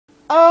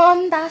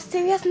On that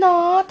serious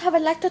note, I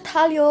would like to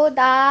tell you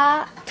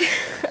that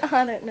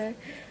I don't know.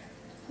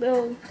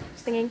 Little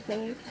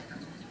singing.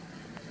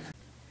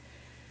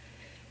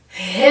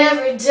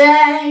 Every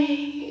day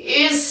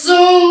is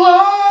so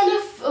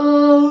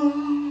wonderful,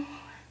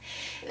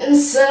 and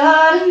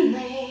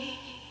suddenly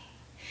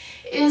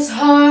it's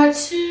hard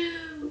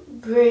to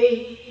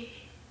breathe.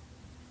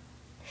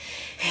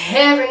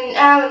 Every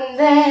now and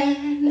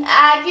then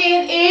I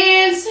get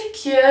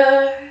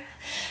insecure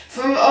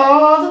from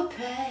all the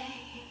pain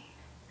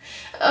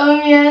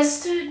of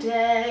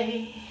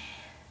yesterday.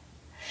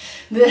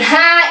 But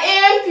I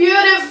am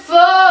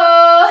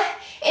beautiful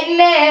in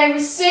every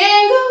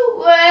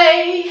single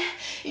way.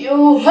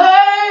 Your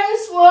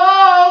words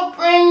won't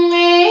bring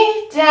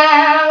me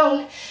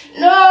down.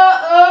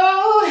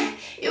 No,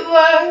 your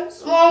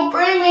words won't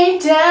bring me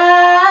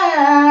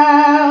down.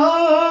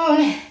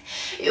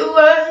 Your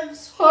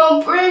words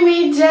won't bring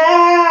me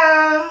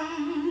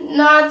down.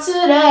 Not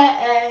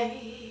today.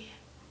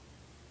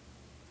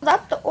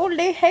 That's the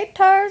only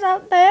haters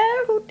out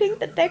there who think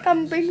that they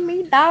can bring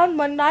me down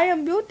when I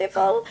am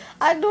beautiful.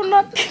 I do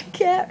not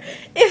care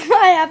if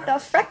I have the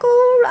freckle.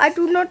 I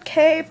do not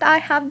care if I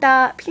have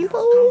the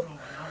pimple.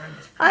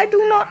 I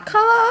do not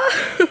care.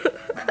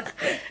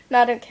 No,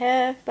 I don't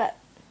care, but...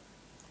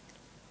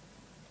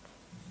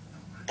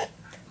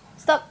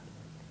 Stop.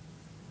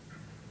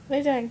 What are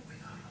you doing?